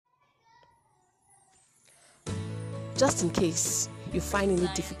just in case you find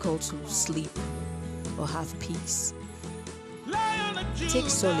it difficult to sleep or have peace, take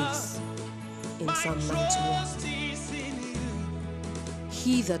solace in Psalm 91.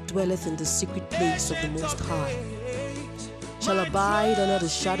 He that dwelleth in the secret place of the Most High shall abide under the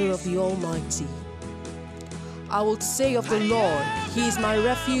shadow of the Almighty. I will say of the Lord, He is my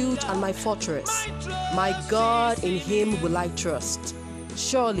refuge and my fortress. My God, in Him will I trust.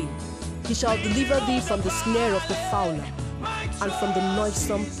 Surely He shall deliver thee from the snare of the fowler and from the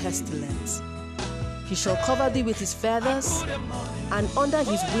noisome pestilence. He shall cover thee with His feathers, and under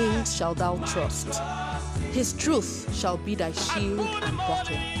His wings shalt thou trust. His truth shall be thy shield and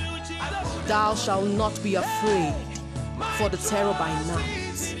buckler. Thou shalt not be afraid for the terror by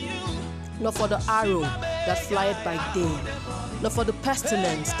night, nor for the arrow that flieth by day, nor for the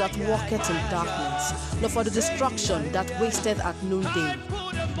pestilence that walketh in darkness, nor for the destruction that wasteth at noonday.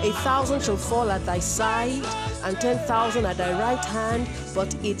 1,000 shall fall at thy side, and 10,000 at thy right hand,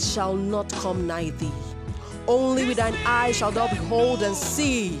 but it shall not come nigh thee. Only with thine eyes shalt thou behold and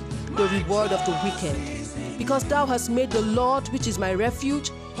see the reward of the wicked. Because thou hast made the Lord, which is my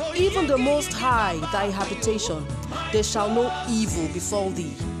refuge, even the Most High, thy habitation, there shall no evil befall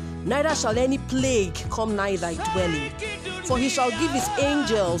thee, neither shall any plague come nigh thy dwelling. For He shall give His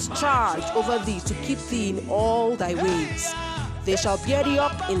angels charge over thee to keep thee in all thy ways. They shall bear thee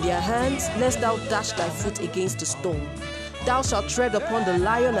up in their hands, lest thou dash thy foot against a stone. Thou shalt tread upon the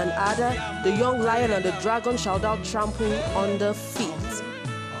lion and adder, the young lion and the dragon shalt thou trample under feet.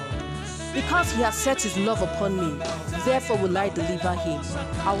 Because He has set His love upon me, therefore will I deliver Him.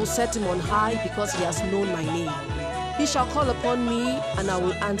 I will set Him on high, because He has known my name. He shall call upon me, and I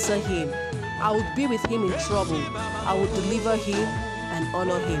will answer him. I will be with him in trouble. I will deliver him and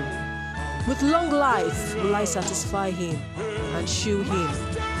honor him. With long life will I satisfy him and shew him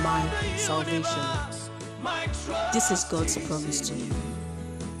my salvation. This is God's promise to you.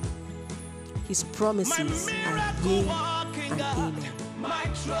 His promises are yea and amen.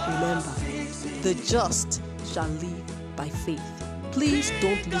 Remember, the just shall live by faith. Please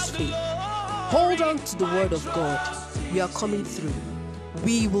don't lose faith. Hold on to the word of God. We are coming through.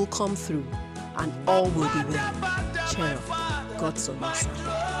 We will come through, and all will be well. Cheer up. God's on your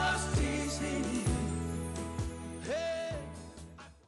side.